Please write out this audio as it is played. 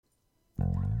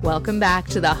Welcome back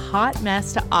to the Hot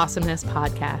Mess to Awesomeness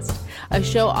podcast, a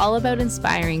show all about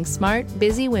inspiring smart,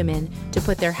 busy women to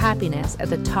put their happiness at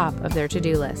the top of their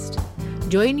to-do list.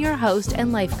 Join your host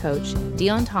and life coach,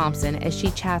 Dion Thompson, as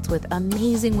she chats with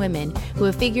amazing women who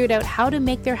have figured out how to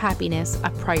make their happiness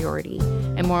a priority,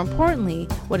 and more importantly,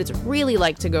 what it's really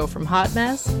like to go from hot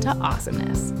mess to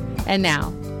awesomeness. And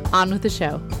now, on with the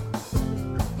show.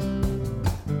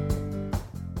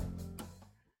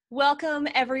 Welcome,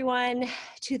 everyone,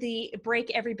 to the break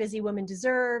every busy woman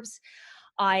deserves.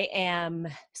 I am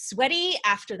sweaty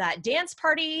after that dance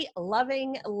party,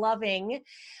 loving the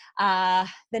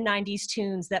 90s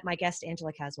tunes that my guest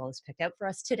Angela Caswell has picked out for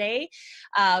us today.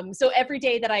 So every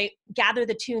day that I gather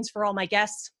the tunes for all my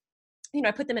guests,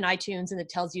 I put them in iTunes and it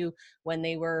tells you when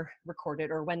they were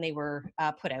recorded or when they were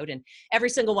put out. And every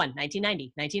single one,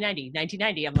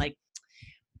 1990. I'm like,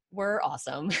 we're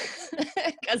awesome.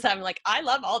 Because I'm like, I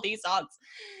love all these songs.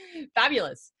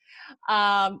 Fabulous.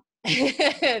 Thank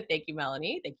you,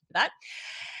 Melanie. Thank you for that.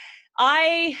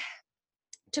 I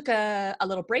took a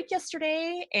little break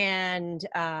yesterday, and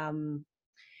it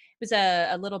was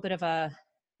a little bit of a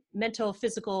mental,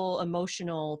 physical,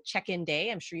 emotional check-in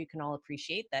day. I'm sure you can all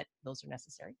appreciate that those are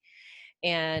necessary.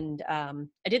 And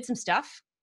I did some stuff.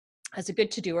 As a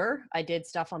good to-doer, I did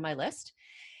stuff on my list.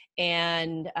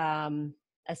 And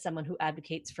as someone who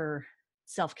advocates for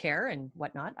self-care and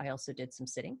whatnot, I also did some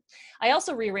sitting. I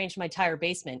also rearranged my entire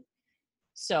basement.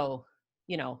 So,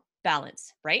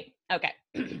 balance, right? Okay.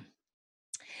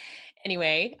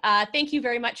 Anyway, thank you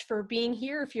very much for being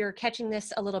here. If you're catching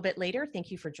this a little bit later,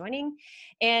 thank you for joining.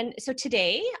 And so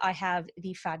today I have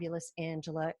the fabulous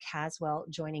Angela Caswell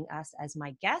joining us as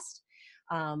my guest.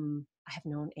 I have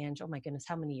known Angela, my goodness,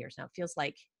 how many years now? It feels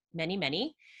like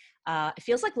many. It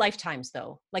feels like lifetimes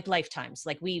though, like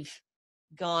we've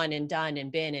gone and done and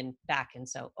been and back. And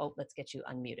so, let's get you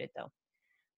unmuted though.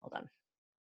 Hold on.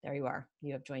 There you are.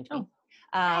 You have joined me.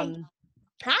 Hi.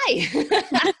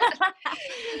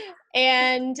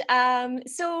 And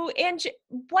so, Ange,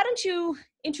 why don't you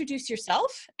introduce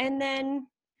yourself and then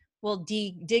we'll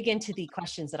dig into the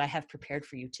questions that I have prepared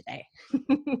for you today.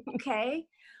 Okay.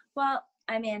 Well,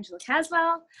 I'm Angela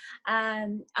Caswell.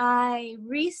 I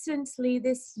recently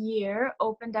this year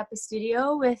opened up a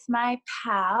studio with my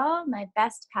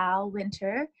best pal,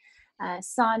 Winter,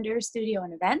 Saunders Studio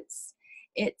and Events.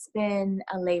 It's been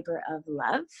a labor of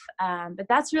love, but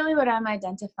that's really what I'm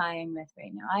identifying with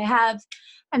right now. I have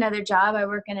another job. I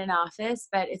work in an office,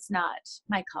 but it's not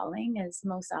my calling, as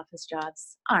most office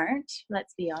jobs aren't,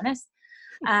 let's be honest.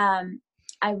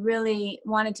 I really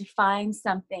wanted to find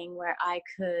something where I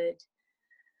could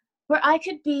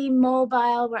be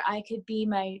mobile, where I could be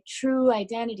my true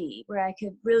identity, where I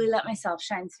could really let myself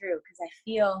shine through, because I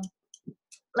feel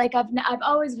like I've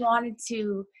always wanted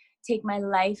to take my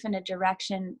life in a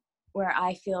direction where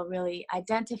I feel really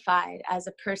identified as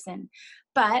a person.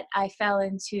 But I fell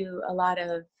into a lot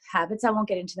of habits. I won't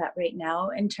get into that right now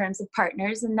in terms of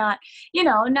partners and not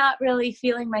really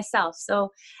feeling myself.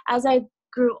 So as I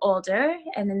grew older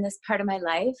and in this part of my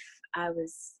life, I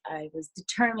was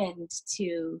determined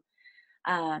to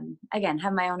again,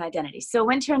 have my own identity. So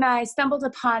Winter and I stumbled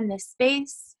upon this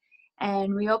space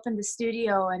and we opened the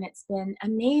studio, and it's been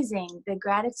amazing. The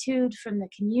gratitude from the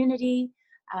community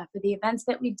for the events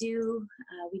that we do.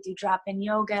 We do drop-in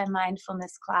yoga and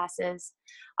mindfulness classes,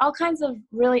 all kinds of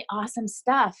really awesome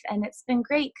stuff. And it's been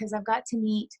great because I've got to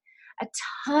meet a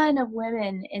ton of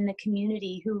women in the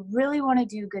community who really want to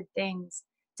do good things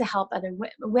to help other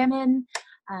women,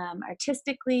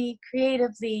 artistically,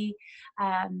 creatively,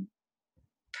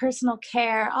 personal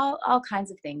care, all kinds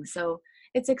of things. So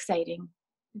it's exciting.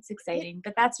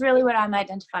 But that's really what I'm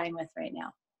identifying with right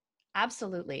now.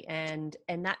 Absolutely. And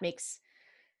that makes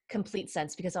complete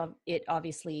sense because it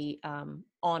obviously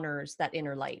honors that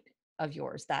inner light of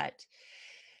yours, that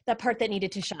part that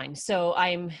needed to shine. So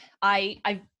I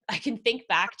can think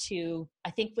back to,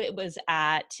 I think it was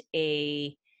at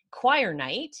a choir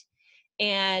night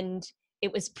and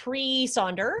it was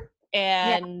pre-Sonder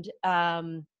and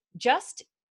just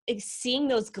seeing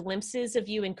those glimpses of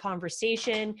you in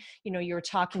conversation. You were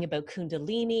talking about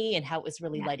Kundalini and how it was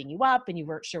really lighting you up, and you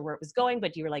weren't sure where it was going,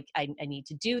 but you were like, I need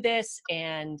to do this.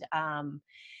 And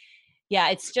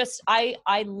it's just,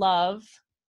 I love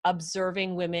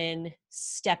observing women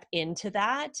step into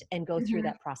that and go through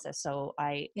that process. So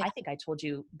I think I told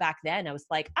you back then, I was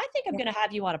like, I think I'm going to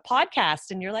have you on a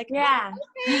podcast. And you're like, yeah.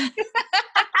 Okay.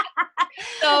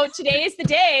 So today is the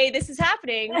day this is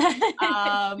happening.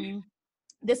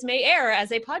 This may air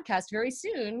as a podcast very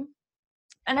soon.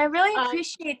 And I really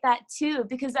appreciate that too,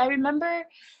 because I remember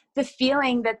the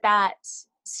feeling that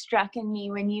struck in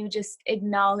me when you just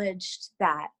acknowledged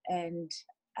that. And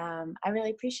I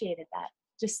really appreciated that,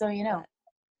 just so you know.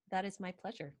 That is my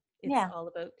pleasure. It's Yeah. all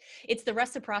about, it's the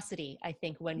reciprocity, I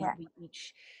think, when we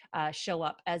each show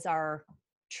up as our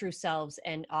true selves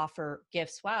and offer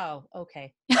gifts. Wow.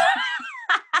 Okay.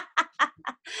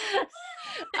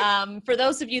 For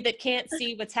those of you that can't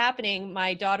see what's happening,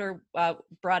 my daughter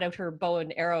brought out her bow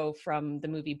and arrow from the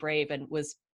movie Brave and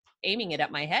was aiming it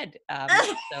at my head.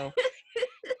 So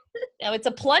now it's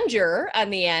a plunger on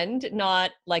the end,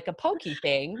 not like a pokey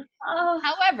thing. Oh.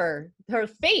 However, her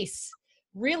face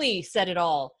really said it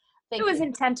all. It was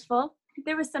intentful.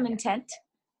 There was some intent.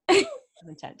 Some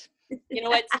intent. You know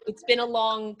what? It's been a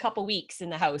long couple weeks in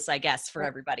the house, I guess, for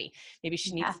everybody. Maybe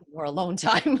she needs some more alone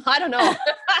time. I don't know.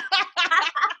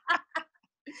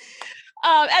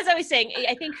 As I was saying,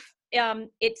 I think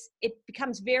it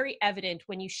becomes very evident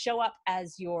when you show up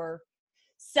as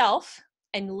yourself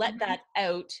and let that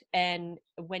out, and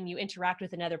when you interact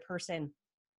with another person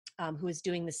who is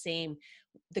doing the same.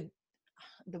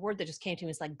 The word that just came to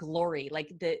me is like glory,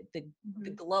 like the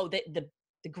glow,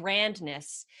 the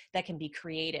grandness that can be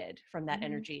created from that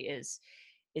energy is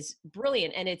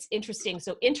brilliant. And it's interesting.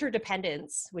 So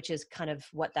interdependence, which is kind of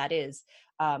what that is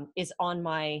on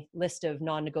my list of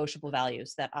non-negotiable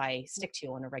values that I stick to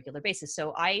on a regular basis.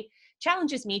 So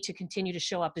challenges me to continue to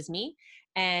show up as me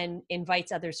and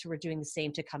invites others who are doing the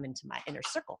same to come into my inner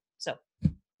circle. So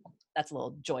that's a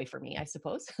little joy for me, I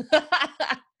suppose.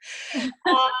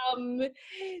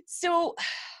 So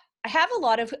I have a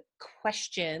lot of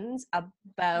questions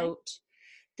about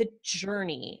the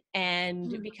journey,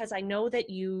 and because I know that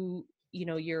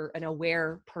you're an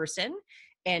aware person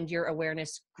and your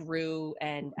awareness grew,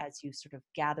 and as you sort of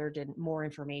gathered in more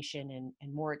information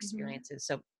and more experiences.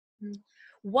 So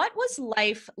what was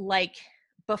life like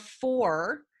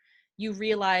before you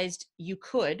realized you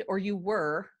could, or you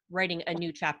were writing a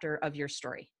new chapter of your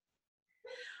story?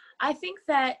 I think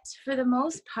that for the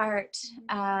most part,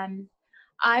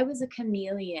 I was a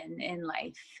chameleon in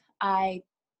life.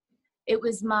 It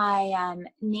was my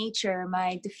nature,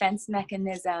 my defense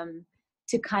mechanism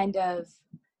to kind of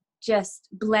just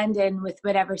blend in with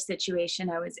whatever situation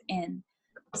I was in.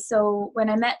 So when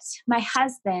I met my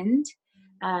husband,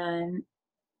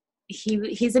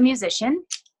 he's a musician,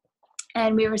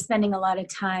 and we were spending a lot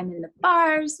of time in the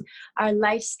bars. Our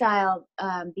lifestyle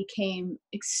became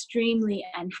extremely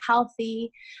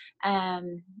unhealthy.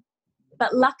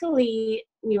 But luckily,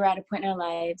 we were at a point in our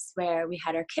lives where we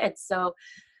had our kids. So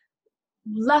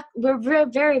we're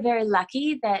very, very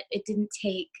lucky that it didn't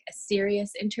take a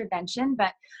serious intervention,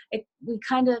 but we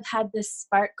kind of had this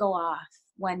spark go off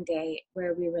one day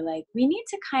where we were like, we need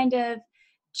to kind of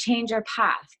change our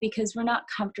path because we're not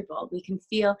comfortable. We can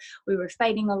feel we were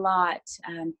fighting a lot.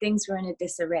 Things were in a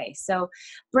disarray. So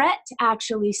Brett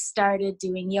actually started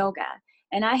doing yoga,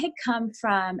 and I had come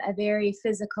from a very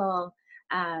physical,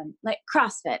 like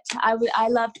CrossFit. I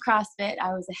loved CrossFit.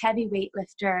 I was a heavy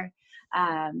weightlifter.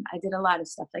 I did a lot of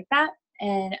stuff like that,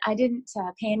 and I didn't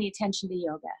pay any attention to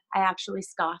yoga. I actually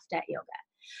scoffed at yoga.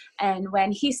 And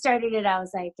when he started it, I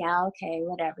was like, yeah, okay,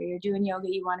 whatever. You're doing yoga.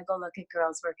 You want to go look at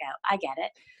girls work out. I get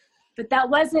it. But that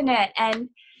wasn't it. And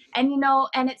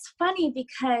it's funny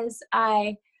because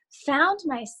I found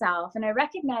myself, and I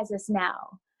recognize this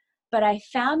now, but I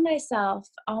found myself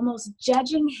almost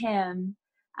judging him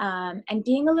and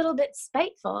being a little bit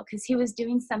spiteful because he was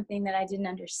doing something that I didn't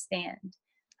understand.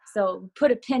 So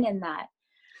put a pin in that.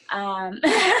 And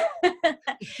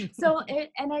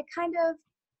I kind of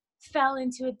fell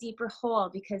into a deeper hole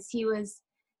because he was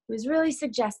really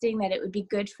suggesting that it would be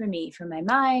good for me, for my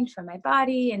mind, for my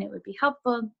body, and it would be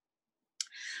helpful.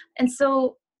 And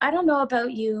so I don't know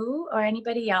about you or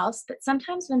anybody else, but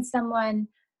sometimes when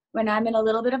I'm in a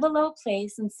little bit of a low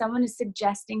place and someone is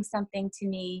suggesting something to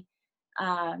me,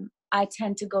 I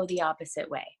tend to go the opposite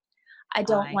way. I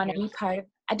don't want to be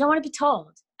I don't want to be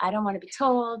told. I don't want to be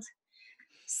told.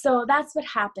 So that's what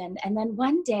happened. And then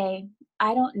one day,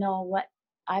 I don't know what,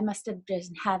 I must have been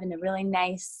having a really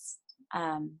nice,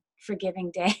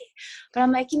 forgiving day. But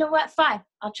I'm like, you know what? Fine.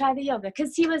 I'll try the yoga.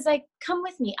 Because he was like, come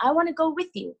with me. I want to go with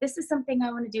you. This is something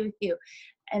I want to do with you.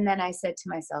 And then I said to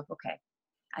myself, okay,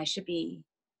 I should be,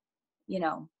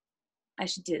 I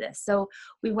should do this. So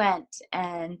we went,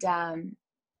 and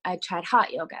I tried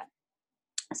hot yoga.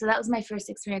 So that was my first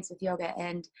experience with yoga.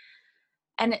 And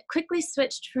it quickly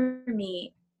switched for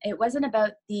me. It wasn't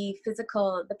about the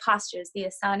physical, the postures, the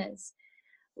asanas.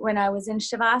 When I was in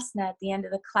Shavasana at the end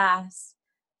of the class,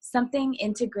 something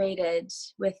integrated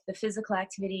with the physical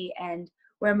activity and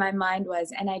where my mind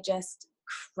was. And I just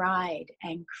cried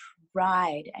and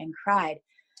cried and cried.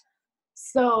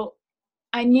 So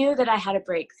I knew that I had a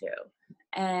breakthrough.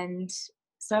 And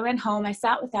so I went home, I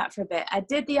sat with that for a bit. I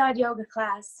did the odd yoga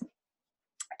class.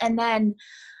 And then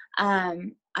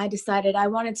I decided I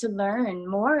wanted to learn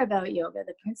more about yoga,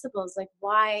 the principles, like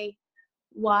why?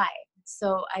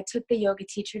 So I took the yoga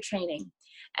teacher training,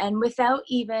 and without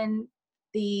even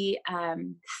the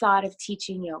thought of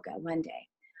teaching yoga one day,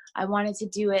 I wanted to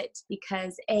do it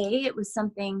because it was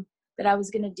something that I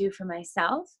was going to do for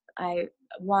myself. I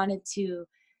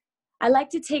like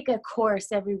to take a course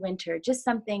every winter, just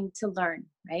something to learn,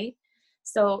 right?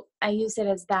 So I use it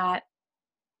as that.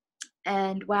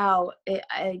 And wow,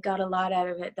 I got a lot out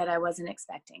of it that I wasn't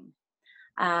expecting.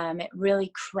 It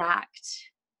really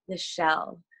cracked the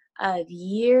shell of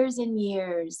years and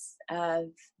years of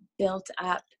built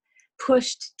up,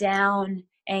 pushed down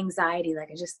anxiety. Like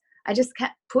I just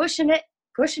kept pushing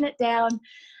it down.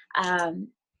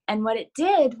 And what it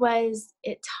did was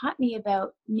it taught me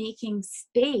about making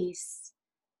space.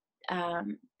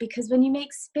 Because when you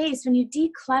make space, when you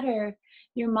declutter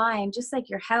your mind, just like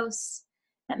your house,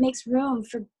 that makes room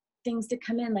for things to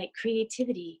come in, like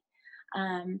creativity,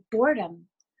 boredom.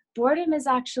 Boredom is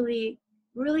actually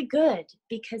really good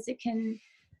because it can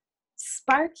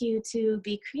spark you to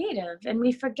be creative. And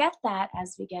we forget that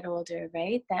as we get older,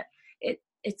 right? That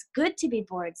it's good to be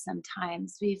bored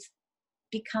sometimes. We've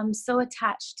become so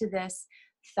attached to this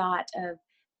thought of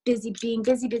being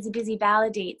busy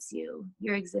validates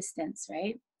your existence,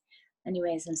 right?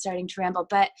 Anyways, I'm starting to ramble,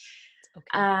 but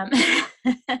okay.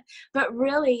 But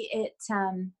really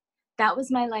that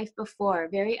was my life before,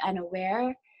 very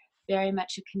unaware, very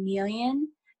much a chameleon,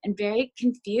 and very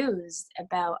confused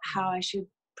about how I should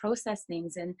process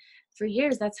things. And for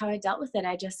years, that's how I dealt with it.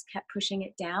 I just kept pushing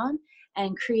it down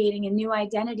and creating a new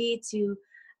identity to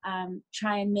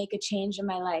try and make a change in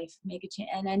my life,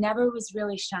 and I never was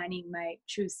really shining my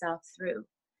true self through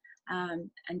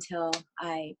until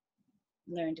I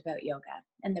learned about yoga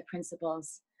and the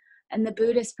principles and the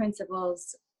Buddhist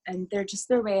principles, and they're just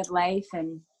their way of life.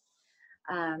 And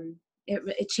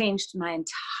it changed my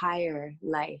entire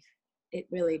life. It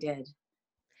really did.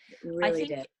 It really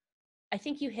did. I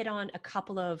think you hit on a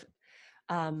couple of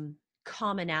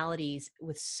commonalities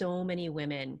with so many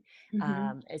women.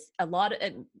 It's a lot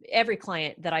of every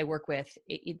client that I work with,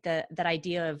 that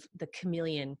idea of the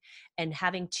chameleon and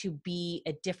having to be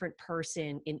a different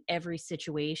person in every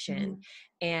situation,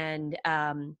 and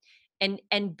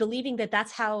believing that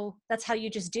that's how you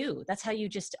just do, that's how you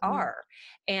just are.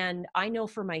 And I know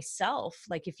for myself,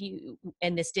 like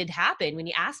and this did happen when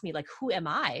you asked me, like, who am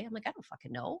I? I'm like, I don't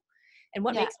fucking know. And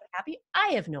what makes me happy?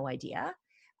 I have no idea.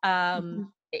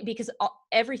 Because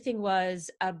everything was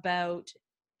about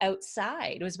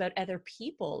outside. It was about other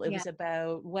people. It was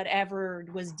about whatever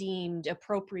was deemed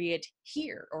appropriate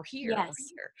here or here or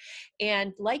here.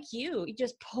 And like you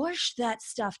just push that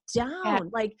stuff down.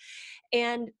 Like,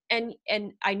 and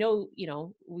I know,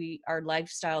 our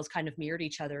lifestyles kind of mirrored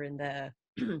each other in the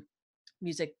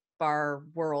music bar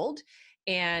world.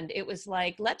 And it was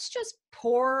like, let's just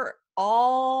pour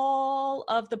all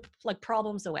of the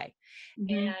problems away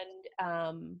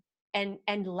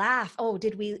and laugh. Oh,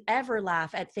 did we ever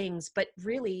laugh at things? But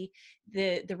really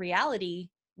the reality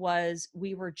was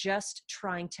we were just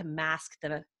trying to mask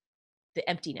the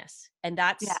emptiness. And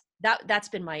that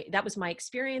was my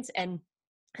experience. And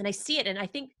I see it. And I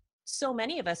think so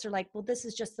many of us are like, well, this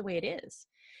is just the way it is.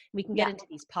 We can get into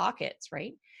these pockets,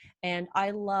 right? And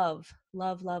I love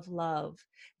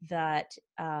that,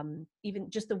 even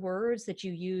just the words that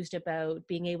you used about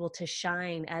being able to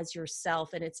shine as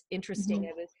yourself. And it's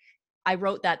interesting. I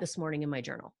wrote that this morning in my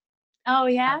journal. Oh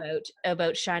yeah.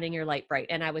 About shining your light bright.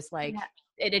 And I was like,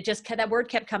 it just that word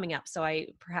kept coming up. So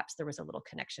perhaps there was a little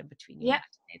connection between you and I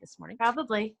today this morning.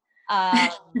 Probably.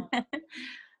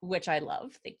 Which I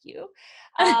love. Thank you.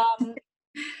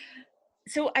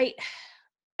 So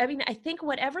I mean, I think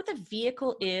whatever the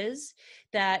vehicle is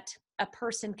that a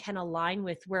person can align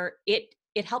with, where it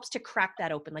helps to crack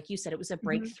that open. Like you said, it was a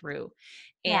breakthrough,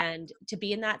 and to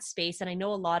be in that space. And I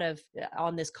know a lot of,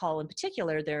 on this call in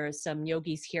particular, there are some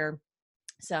yogis here,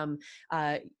 some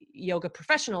yoga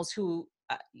professionals who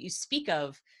you speak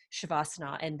of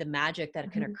Shavasana and the magic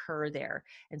that can occur there.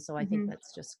 And so I think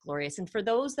that's just glorious. And for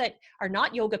those that are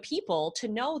not yoga people, to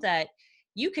know that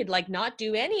you could not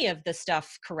do any of the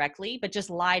stuff correctly, but just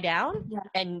lie down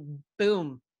and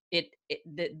boom,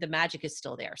 the magic is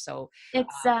still there. So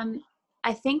it's,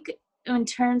 I think in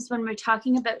terms, when we're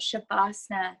talking about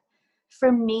Shavasana,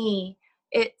 for me,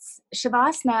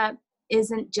 Shavasana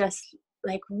isn't just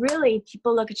really,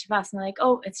 people look at Shavasana like,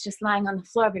 oh, it's just lying on the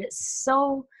floor, but it's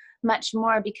so much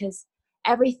more, because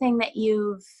everything that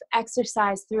you've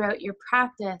exercised throughout your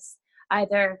practice,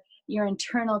 either your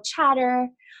internal chatter,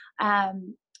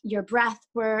 your breath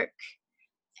work,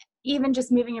 even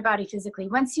just moving your body physically.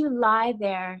 Once you lie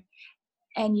there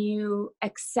and you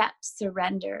accept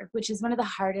surrender, which is one of the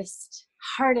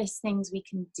hardest things we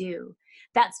can do,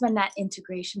 that's when that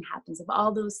integration happens of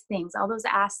all those things, all those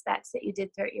aspects that you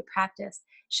did throughout your practice.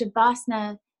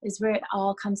 Shavasana is where it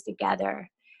all comes together.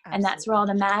 Absolutely. And that's where all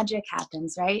the magic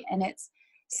happens, right? And it's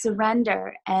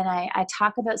surrender. And I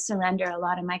talk about surrender a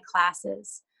lot in my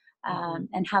classes,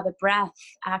 and how the breath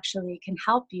actually can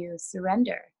help you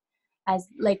surrender. As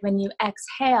like when you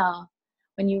exhale,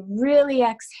 when you really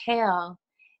exhale,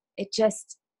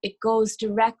 it goes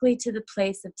directly to the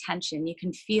place of tension. You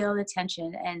can feel the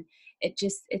tension, and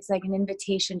it's like an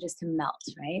invitation just to melt,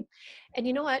 right? And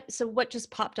you know what? So what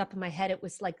just popped up in my head, it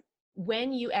was like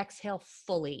when you exhale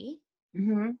fully,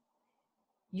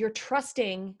 you're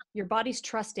trusting, your body's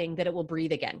trusting that it will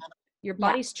breathe again. Your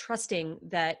body's trusting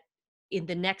that in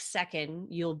the next second,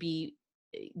 you'll be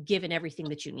given everything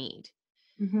that you need.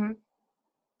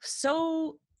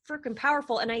 So freaking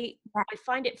powerful. And I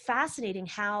find it fascinating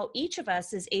how each of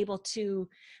us is able to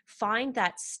find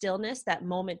that stillness, that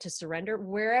moment to surrender,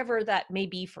 wherever that may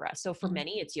be for us. So for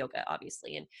many, it's yoga,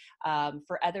 obviously. And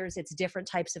for others, it's different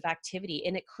types of activity.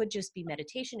 And it could just be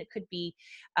meditation. It could be,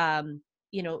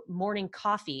 morning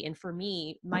coffee. And for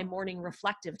me, my morning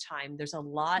reflective time, there's a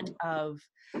lot of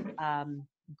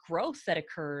growth that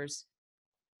occurs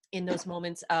in those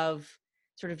moments of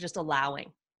sort of just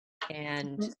allowing.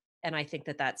 And I think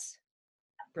that that's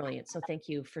brilliant. So thank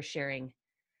you for sharing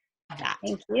that.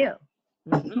 Thank you.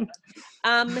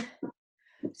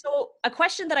 So a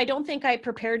question that I don't think I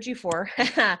prepared you for.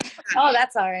 Oh,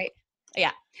 that's all right.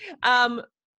 Yeah.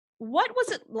 What was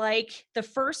it like the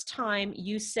first time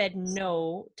you said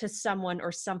no to someone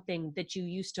or something that you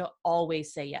used to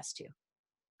always say yes to?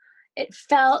 It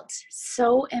felt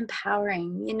so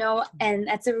empowering, and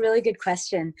that's a really good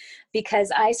question,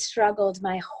 because I struggled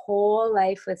my whole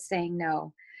life with saying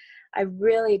no. I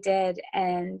really did.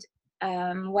 And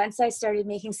once I started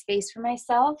making space for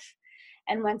myself,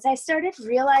 and once I started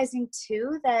realizing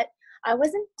too that I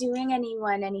wasn't doing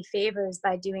anyone any favors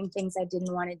by doing things I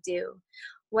didn't want to do.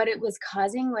 What it was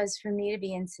causing was for me to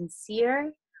be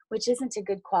insincere, which isn't a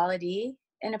good quality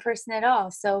in a person at all.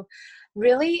 So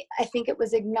really, I think it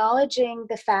was acknowledging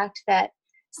the fact that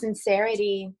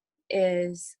sincerity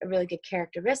is a really good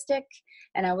characteristic,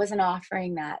 and I wasn't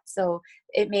offering that. So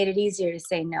it made it easier to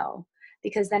say no,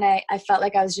 because then I felt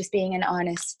like I was just being an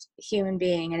honest human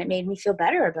being, and it made me feel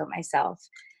better about myself.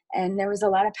 And there was a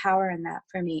lot of power in that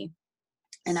for me.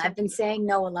 And I've been saying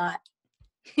no a lot.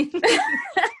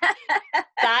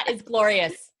 That is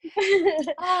glorious.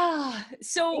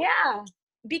 So yeah.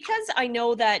 Because I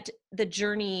know that the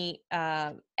journey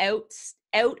out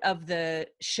of the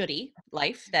shouldy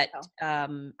life that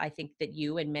I think that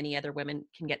you and many other women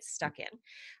can get stuck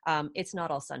in, it's not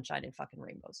all sunshine and fucking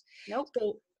rainbows. Nope.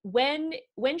 So when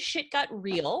shit got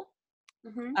real,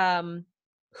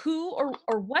 who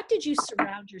or what did you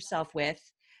surround yourself with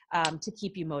to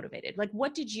keep you motivated? Like,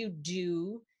 what did you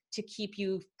do to keep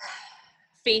you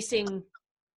facing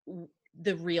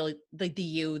the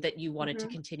you that you wanted to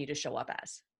continue to show up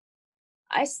as?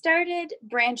 I started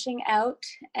branching out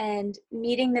and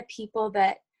meeting the people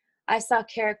that I saw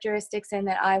characteristics in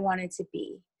that I wanted to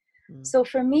be. So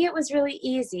for me, it was really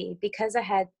easy because I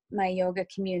had my yoga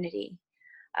community.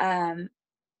 And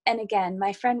again,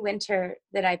 my friend Winter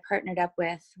that I partnered up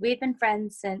with, we'd been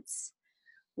friends since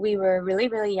we were really,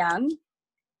 really young.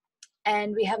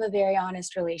 And we have a very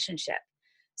honest relationship.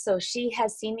 So she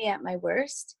has seen me at my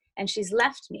worst, and she's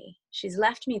left me. She's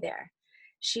left me there.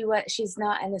 She's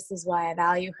not, and this is why I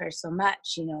value her so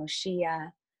much.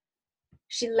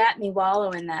 She let me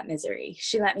wallow in that misery.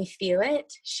 She let me feel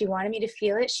it. She wanted me to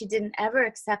feel it. She didn't ever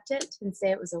accept it and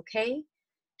say it was okay.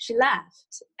 She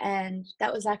left, and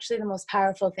that was actually the most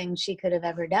powerful thing she could have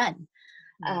ever done,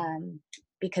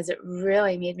 because it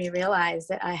really made me realize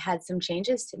that I had some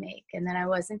changes to make, and that I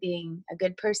wasn't being a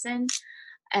good person,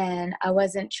 and I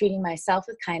wasn't treating myself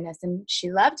with kindness. And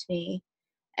she loved me.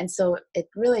 And so it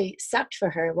really sucked for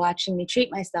her watching me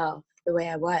treat myself the way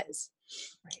I was.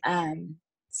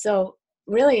 So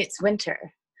really it's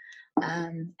Winter.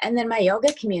 And then my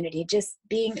yoga community, just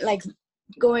being like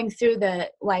going through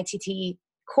the YTT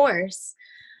course,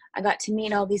 I got to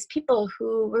meet all these people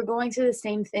who were going through the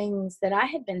same things that I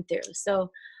had been through. So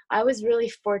I was really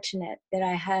fortunate that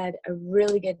I had a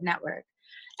really good network.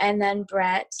 And then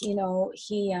Brett, he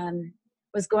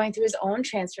was going through his own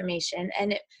transformation,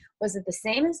 and it wasn't the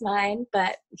same as mine,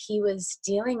 but he was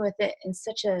dealing with it in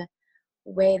such a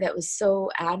way that was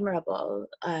so admirable,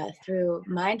 through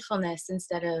mindfulness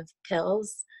instead of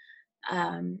pills.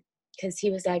 because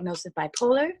he was diagnosed with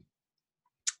bipolar.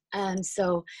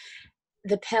 So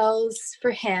the pills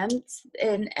for him,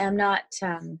 and I'm not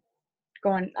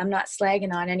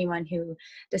slagging on anyone who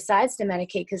decides to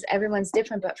medicate, because everyone's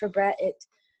different, but for Brett, it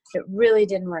really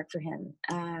didn't work for him.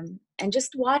 And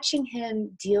just watching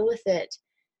him deal with it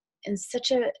in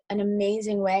such an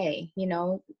amazing way, you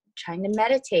know, trying to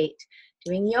meditate,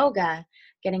 doing yoga,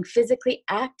 getting physically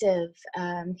active.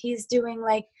 He's doing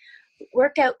like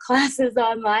workout classes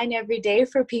online every day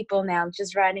for people now,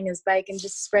 just riding his bike and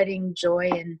just spreading joy.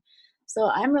 And so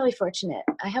I'm really fortunate.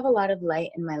 I have a lot of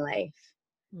light in my life.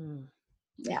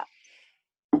 Yeah.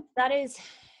 That is,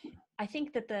 I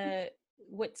think that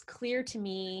what's clear to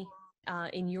me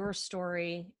in your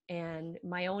story and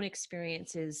my own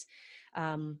experience is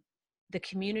the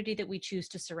community that we choose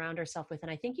to surround ourselves with. And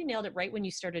I think you nailed it right when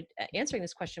you started answering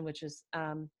this question, which is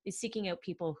seeking out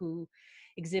people who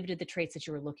exhibited the traits that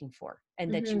you were looking for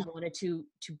and that you wanted to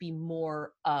be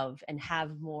more of and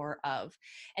have more of.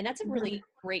 And that's a really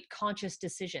great conscious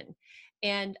decision.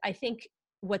 And I think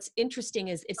what's interesting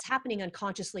is it's happening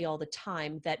unconsciously all the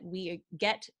time, that we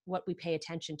get what we pay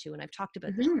attention to. And I've talked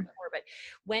about this before, but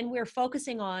when we're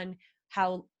focusing on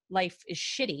how life is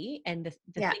shitty and the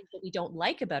things that we don't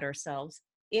like about ourselves,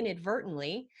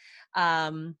 inadvertently,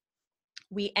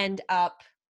 we end up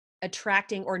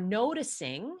attracting or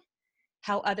noticing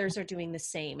how others are doing the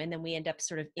same. And then we end up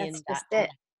sort of in That's that.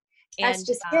 That's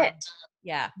just it.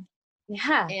 Yeah.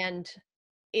 Yeah. And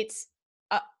it's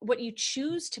what you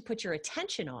choose to put your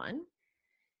attention on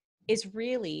is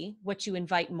really what you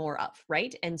invite more of,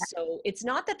 right? And so it's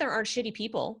not that there aren't shitty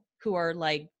people who are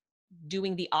like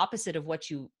doing the opposite of what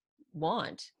you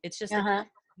want. It's just that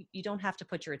you don't have to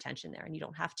put your attention there, and you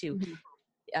don't have to,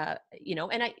 you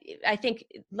know, and I think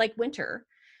like Winter,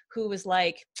 who was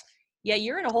like, yeah,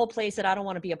 you're in a whole place that I don't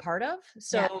want to be a part of.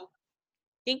 So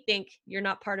think you're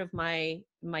not part of my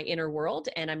inner world,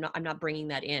 and I'm not bringing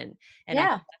that in. And I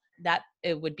think that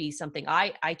it would be something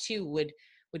I too would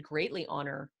greatly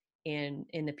honor in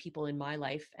the people in my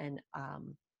life, and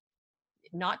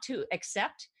not to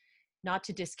accept, not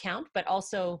to discount, but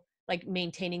also like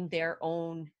maintaining their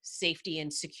own safety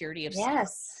and security of self.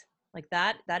 Like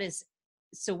that is,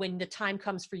 so when the time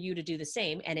comes for you to do the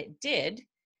same, and it did,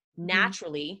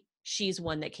 naturally she's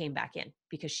one that came back in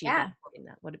because she was doing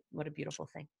that. What a beautiful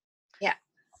thing. Yeah.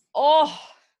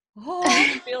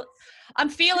 I'm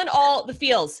feeling all the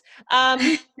feels.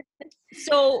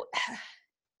 So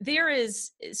there is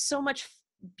so much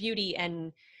beauty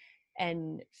and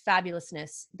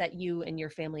fabulousness that you and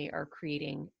your family are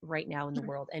creating right now in the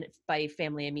world. And by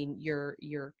family, I mean your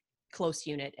close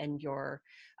unit and your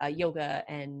yoga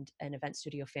and an event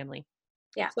studio family.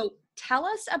 Yeah. So tell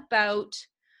us about,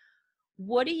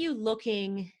 what are you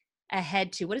looking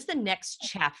ahead to? What is the next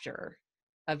chapter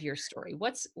of your story?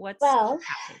 What's happening?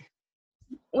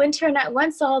 Winter,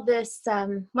 once all this,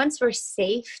 once we're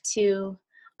safe to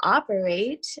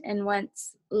operate, and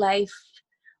once life,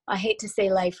 I hate to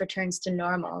say life returns to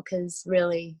normal, because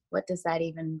really, what does that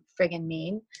even friggin'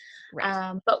 mean?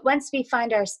 Right. But once we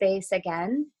find our space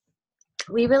again,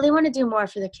 we really want to do more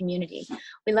for the community.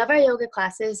 We love our yoga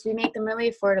classes. We make them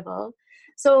really affordable.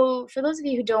 So for those of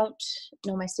you who don't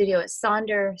know my studio, it's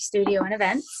Sonder Studio and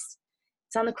Events.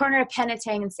 It's on the corner of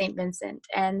Penetang and St. Vincent.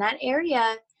 And that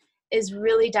area is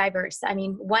really diverse. I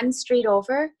mean, one street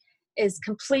over is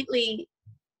completely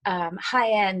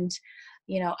high-end,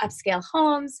 you know, upscale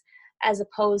homes, as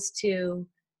opposed to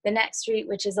the next street,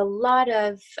 which is a lot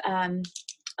of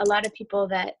people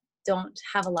that don't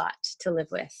have a lot to live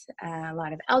with. A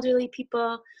lot of elderly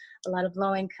people, a lot of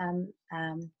low-income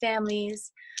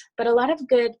families, but a lot of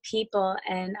good people.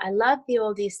 And I love the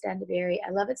old East End of Erie.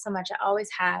 I love it so much. I always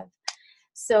have.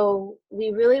 So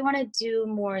we really want to do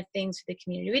more things for the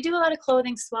community. We do a lot of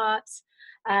clothing swaps.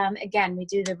 Again, we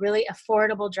do the really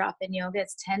affordable drop-in yoga.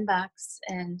 It's $10,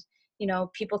 and you know,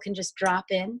 people can just drop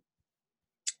in.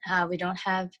 We don't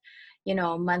have, you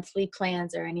know, monthly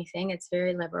plans or anything. It's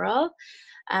very liberal.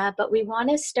 But we want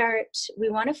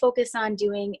to focus on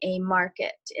doing a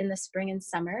market in the spring and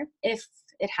summer, if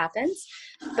it happens.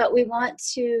 But we want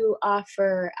to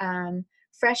offer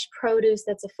fresh produce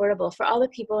that's affordable for all the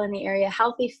people in the area,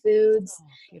 healthy foods,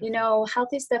 you know,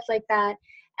 healthy stuff like that,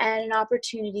 and an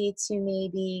opportunity to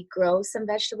maybe grow some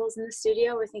vegetables in the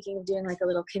studio. We're thinking of doing like a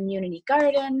little community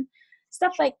garden,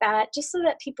 stuff like that, just so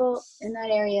that people in that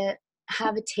area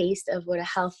have a taste of what a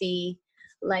healthy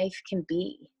life can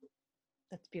be.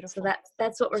 That's beautiful. So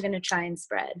that's what we're going to try and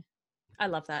spread. I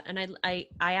love that. And I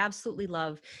absolutely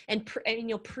love, and you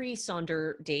know,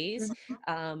 pre-Sonder days,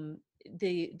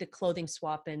 the clothing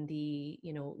swap and the,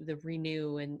 you know, the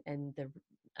renew and the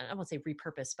I won't say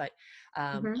repurpose, but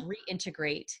Mm-hmm.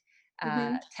 reintegrate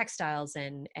Mm-hmm. textiles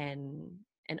and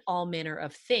all manner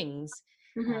of things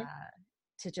Mm-hmm.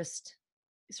 to just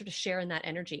sort of share in that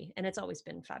energy. And it's always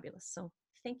been fabulous. So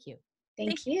thank you.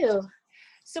 Thank you.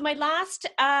 So my last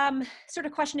sort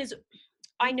of question is,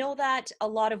 I know that a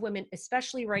lot of women,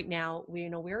 especially right now,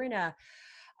 we're in a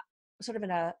sort of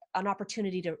an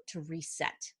opportunity to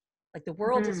reset. Like the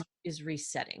world Mm-hmm. is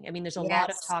resetting. I mean, there's a lot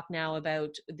of Yes. talk now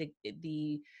about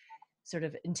the sort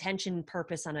of intention,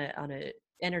 purpose on a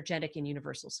energetic and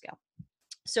universal scale.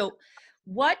 So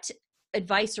what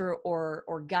advice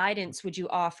or guidance would you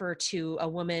offer to a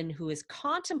woman who is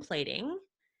contemplating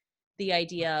the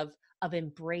idea of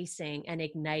embracing and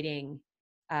igniting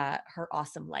her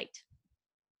awesome light?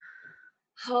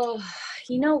 Oh,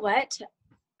 you know what?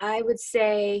 I would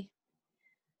say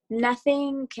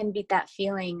nothing can beat that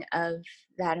feeling of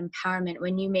that empowerment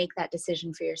when you make that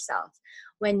decision for yourself.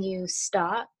 When you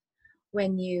stop,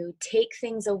 when you take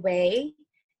things away,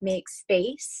 make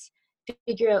space,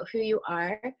 figure out who you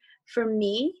are. For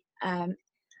me,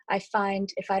 I find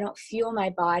if I don't fuel my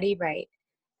body right,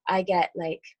 I get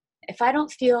like, if I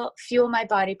don't fuel my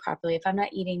body properly, if I'm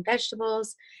not eating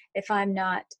vegetables, if I'm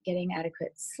not getting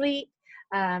adequate sleep,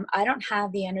 I don't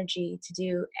have the energy to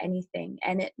do anything,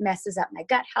 and it messes up my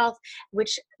gut health,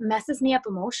 which messes me up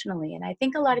emotionally. And I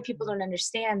think a lot of people don't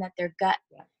understand that their gut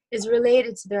is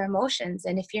related to their emotions.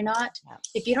 And if you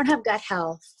don't have gut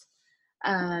health,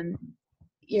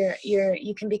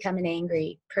 you can become an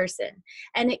angry person,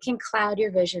 and it can cloud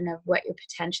your vision of what your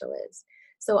potential is.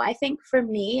 So I think for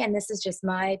me, and this is just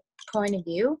my point of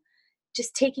view,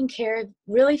 just taking care of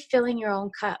really filling your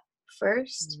own cup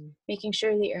first, making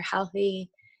sure that you're healthy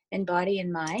in body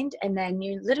and mind, and then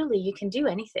you can do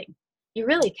anything. You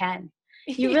really can.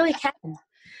 You really can.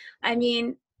 I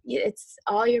mean, it's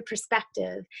all your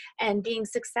perspective, and being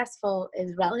successful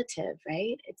is relative,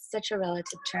 right? It's such a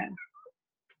relative term.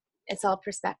 It's all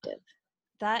perspective.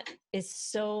 That is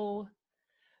so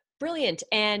brilliant.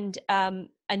 And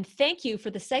thank you for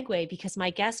the segue, because my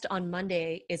guest on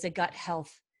Monday is a gut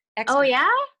health expert. Oh yeah?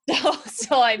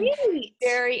 So I'm Sweet.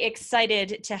 very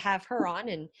excited to have her on.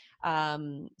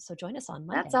 And so join us on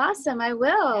Monday. That's awesome. I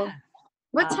will. Yeah.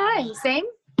 What time? Same?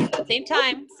 Same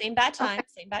time, same bat time, Okay.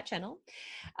 same bat channel.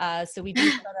 So we do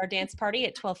start our dance party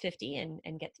at 12:50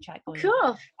 and get the chat going.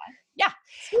 Cool. Yeah.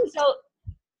 Sweet. So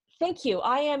thank you.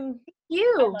 I love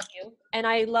you. And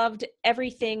I loved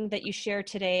everything that you shared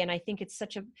today. And I think it's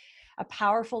such a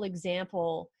powerful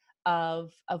example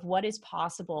of what is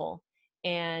possible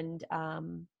and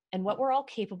what we're all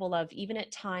capable of, even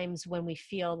at times when we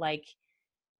feel like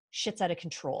shit's out of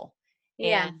control.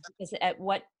 Yeah. And because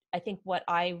what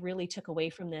I really took away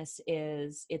from this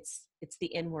is it's the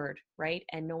inward, right?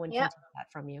 And no one can take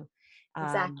that from you.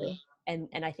 Exactly.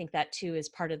 And I think that too is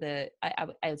part of the, I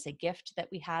would say, gift that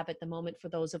we have at the moment for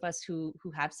those of us who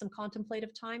have some contemplative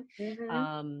time.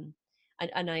 Mm-hmm.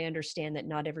 And I understand that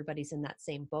not everybody's in that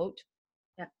same boat,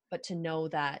 but to know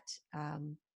that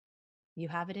you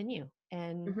have it in you.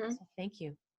 And so thank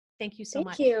you. Thank you so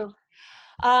much. Thank you.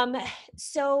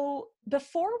 So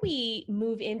before we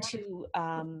move into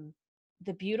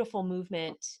the beautiful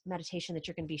movement meditation that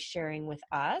you're going to be sharing with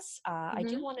us, I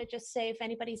do want to just say, if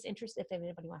anybody's interested, if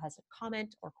anybody has a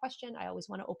comment or question, I always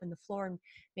want to open the floor and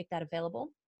make that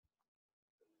available.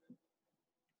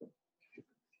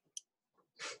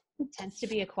 It tends to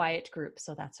be a quiet group,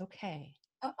 so that's okay.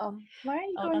 Uh-oh. Why are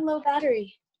you going low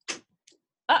battery?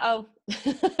 Uh-oh.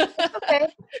 Okay.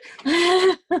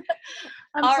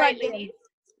 All right, ladies.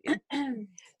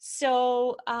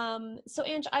 So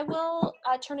Ange, I will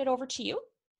turn it over to you.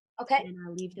 Okay. And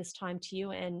I'll leave this time to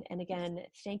you. And again,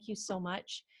 thank you so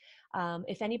much.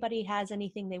 If anybody has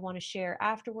anything they want to share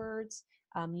afterwards,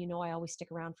 I always stick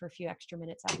around for a few extra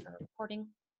minutes after our recording.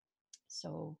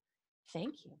 So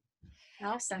thank you.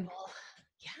 Awesome.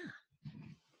 Yeah.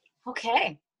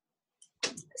 Okay.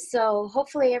 So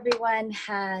hopefully everyone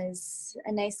has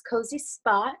a nice cozy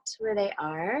spot where they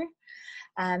are.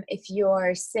 If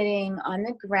you're sitting on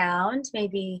the ground,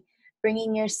 maybe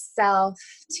bringing yourself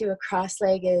to a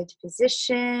cross-legged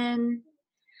position,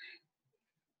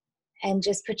 and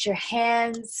just put your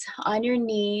hands on your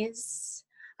knees,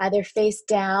 either face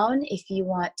down if you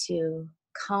want to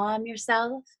calm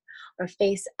yourself, or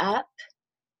face up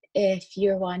if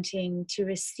you're wanting to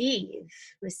receive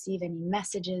any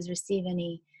messages, receive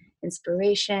any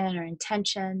inspiration or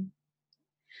intention.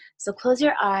 So close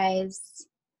your eyes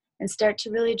and start to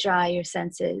really draw your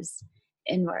senses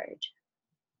inward.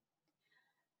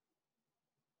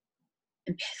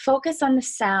 And focus on the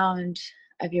sound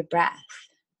of your breath.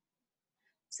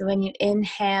 So when you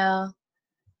inhale,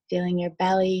 Feeling your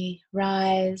belly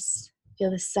rise, feel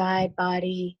the side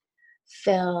body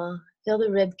fill, feel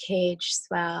the rib cage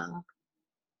swell.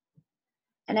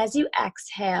 And as you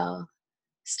exhale,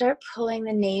 start pulling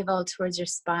the navel towards your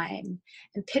spine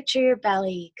and picture your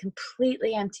belly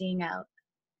completely emptying out,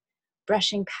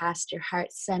 brushing past your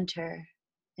heart center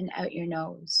and out your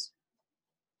nose.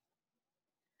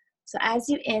 So as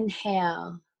you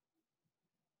inhale,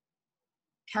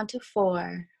 count to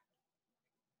 4.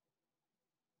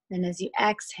 And as you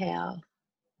exhale,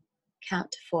 count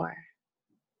to 4.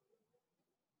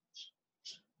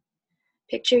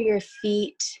 Picture your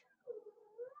feet,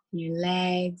 your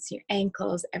legs, your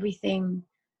ankles, everything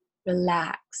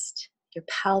relaxed. Your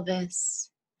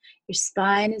pelvis, your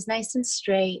spine is nice and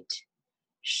straight.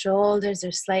 Shoulders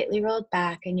are slightly rolled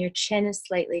back and your chin is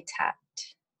slightly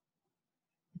tucked.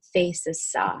 The face is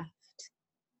soft,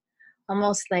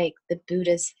 almost like the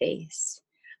Buddha's face.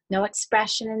 No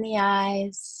expression in the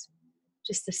eyes,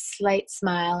 just a slight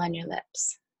smile on your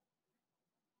lips.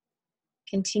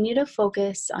 Continue to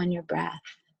focus on your breath.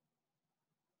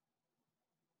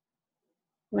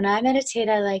 When I meditate,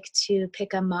 I like to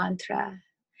pick a mantra.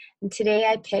 And today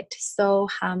I picked So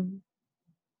Hum.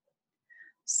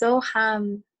 So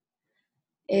Hum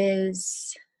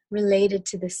is related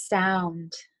to the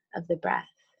sound of the breath.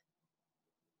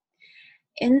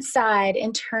 Inside,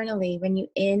 internally, when you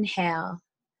inhale,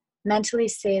 mentally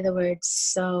say the word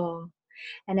so.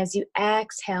 And as you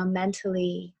exhale,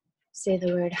 mentally say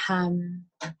the word hum.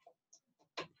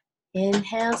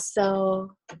 Inhale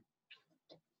so.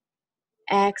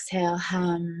 Exhale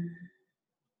hum.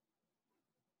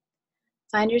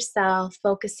 Find yourself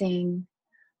focusing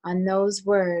on those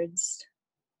words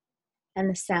and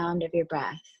the sound of your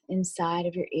breath inside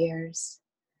of your ears.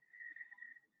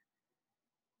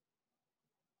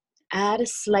 Add a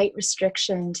slight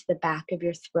restriction to the back of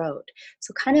your throat.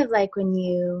 So kind of like when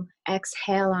you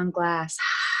exhale on glass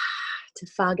to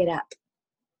fog it up.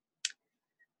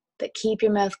 But keep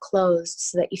your mouth closed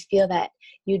so that you feel that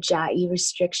ujjayi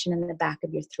restriction in the back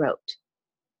of your throat.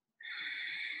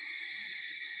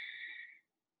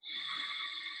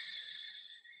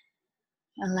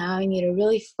 Allowing you to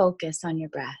really focus on your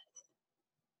breath.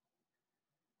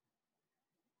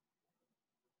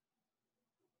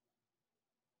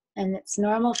 And it's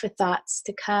normal for thoughts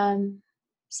to come,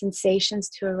 sensations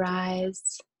to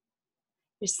arise.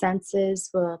 Your senses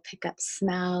will pick up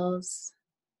smells.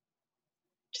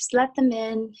 Just let them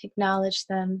in, acknowledge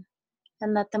them,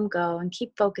 and let them go, and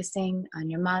keep focusing on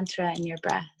your mantra and your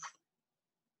breath.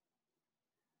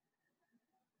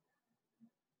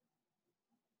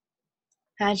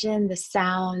 Imagine the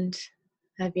sound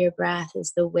of your breath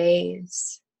as the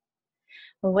waves.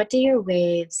 Well, what do your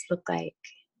waves look like?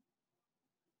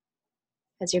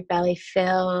 As your belly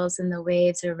fills and the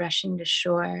waves are rushing to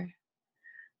shore,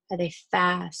 are they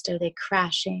fast? Are they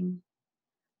crashing?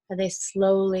 Are they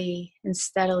slowly and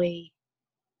steadily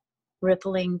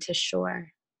rippling to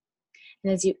shore?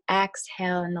 And as you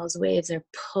exhale and those waves are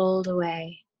pulled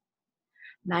away,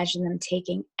 imagine them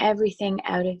taking everything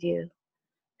out of you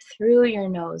through your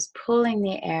nose, pulling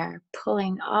the air,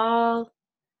 pulling all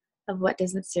of what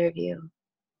doesn't serve you.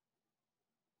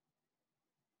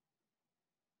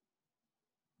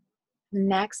 The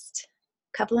next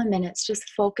couple of minutes, just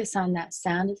focus on that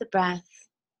sound of the breath.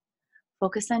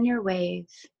 Focus on your wave,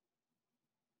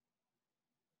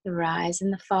 the rise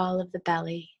and the fall of the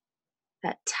belly,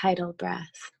 that tidal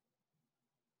breath.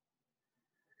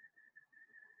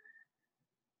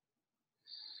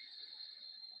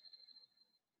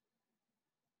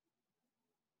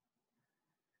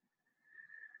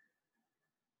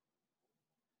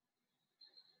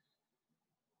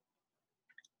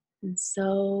 And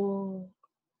so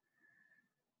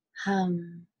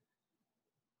hum.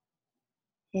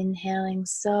 Inhaling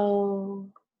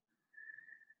so,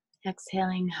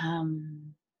 exhaling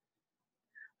hum.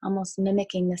 Almost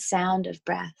mimicking the sound of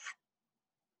breath.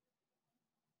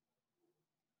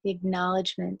 The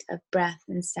acknowledgement of breath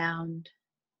and sound.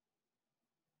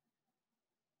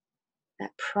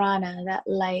 That prana, that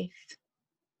life.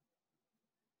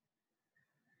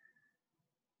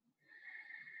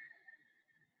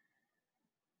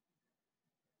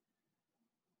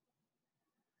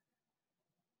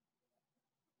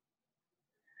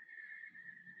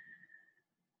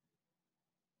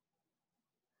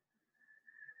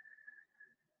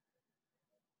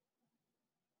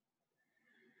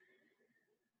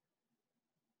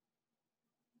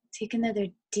 Take another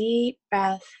deep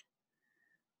breath.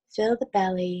 Fill the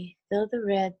belly, fill the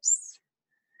ribs.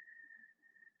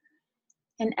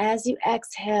 And as you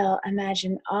exhale,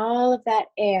 imagine all of that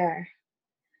air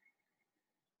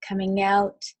coming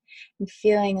out and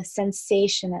feeling a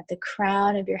sensation at the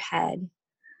crown of your head,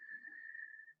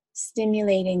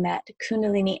 stimulating that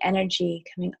Kundalini energy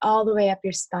coming all the way up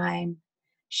your spine,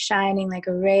 shining like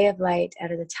a ray of light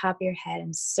out of the top of your head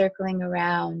and circling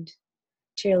around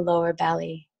to your lower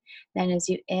belly. Then as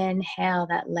you inhale,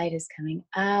 that light is coming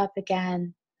up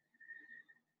again,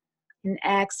 and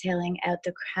exhaling out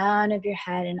the crown of your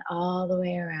head and all the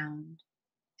way around,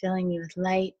 filling you with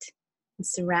light and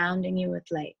surrounding you with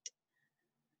light.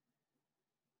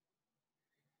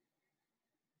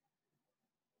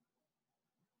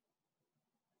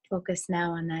 Focus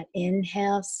now on that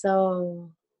inhale,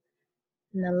 so,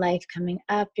 and the light coming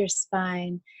up your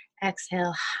spine.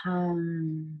 Exhale,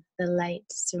 hum, the light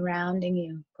surrounding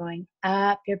you, going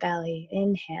up your belly.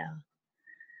 Inhale.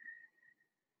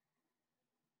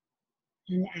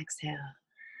 And exhale.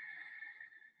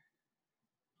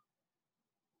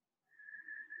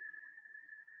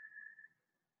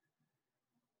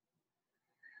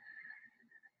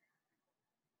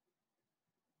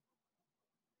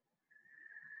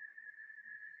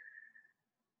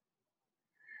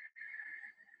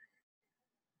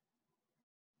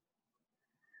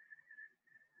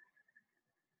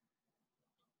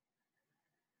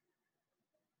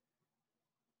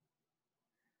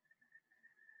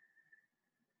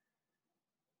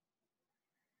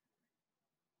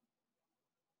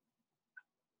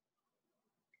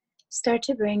 Start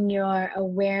to bring your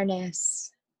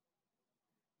awareness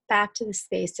back to the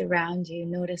space around you.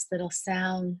 Notice little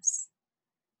sounds,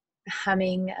 the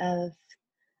humming of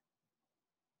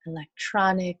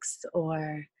electronics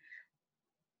or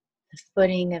the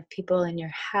footing of people in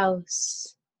your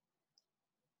house.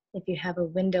 If you have a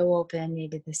window open,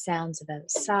 maybe the sounds of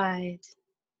outside.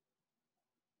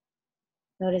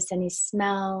 Notice any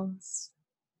smells.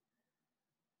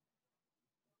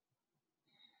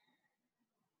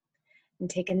 And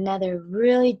take another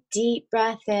really deep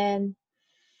breath in,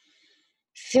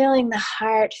 filling the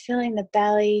heart, filling the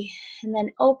belly, and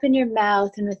then open your mouth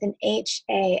and with an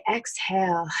HA,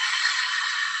 exhale.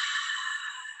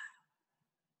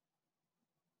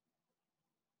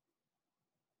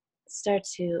 Start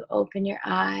to open your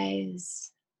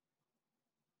eyes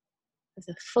with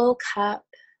a full cup,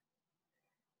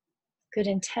 good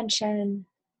intention,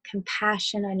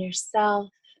 compassion on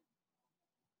yourself.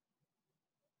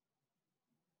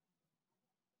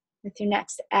 With your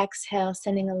next exhale,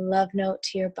 sending a love note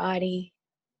to your body,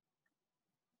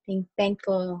 being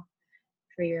thankful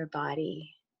for your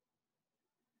body.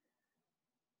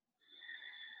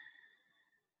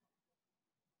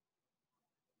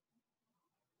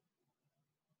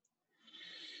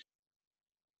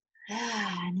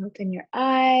 And open your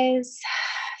eyes,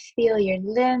 feel your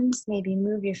limbs, maybe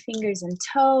move your fingers and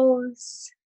toes.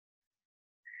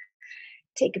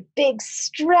 Take a big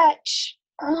stretch.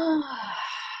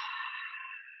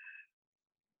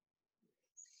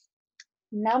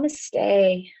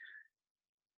 Namaste.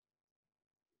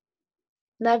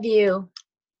 Love you.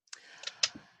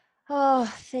 Oh,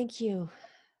 thank you.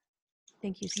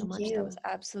 Thank you so much. you. That was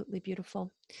absolutely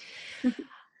beautiful.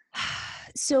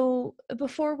 So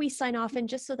before we sign off, and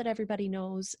just so that everybody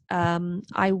knows,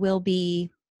 I will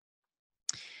be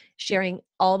sharing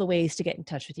all the ways to get in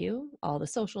touch with you, all the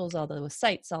socials, all the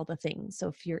sites, all the things. So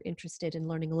if you're interested in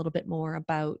learning a little bit more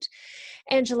about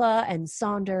Angela and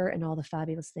Sonder and all the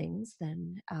fabulous things,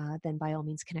 then by all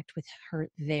means connect with her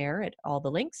there at all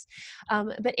the links.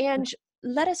 But Ange,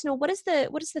 let us know, what is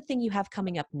the thing you have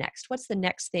coming up next? What's the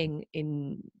next thing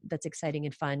that's exciting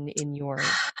and fun in your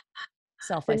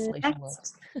self-isolation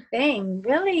world? Thing,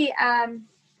 really,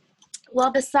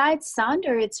 well, besides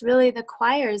Sonder, it's really the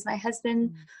choirs. My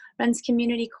husband runs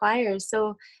community choirs,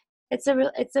 so it's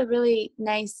a really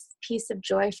nice piece of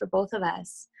joy for both of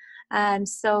us.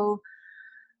 So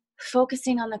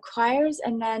focusing on the choirs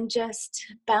and then just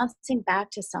bouncing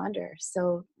back to Sonder.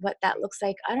 So what that looks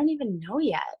like, I don't even know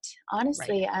yet.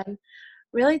 Honestly, Right.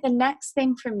 Really the next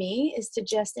thing for me is to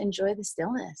just enjoy the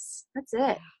stillness. That's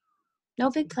it. No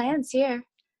big plans here.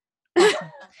 Awesome.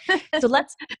 So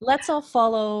let's all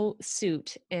follow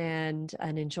suit and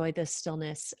enjoy this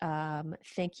stillness.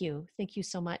 Thank you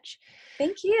so much.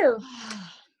 Thank you.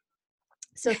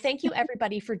 So thank you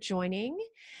everybody for joining,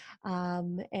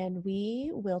 and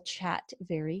we will chat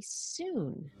very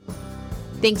soon.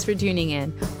 Thanks for tuning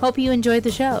in. Hope you enjoyed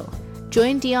the show.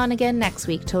 Join Dion again next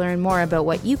week to learn more about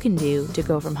what you can do to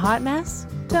go from hot mess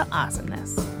to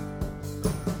awesomeness.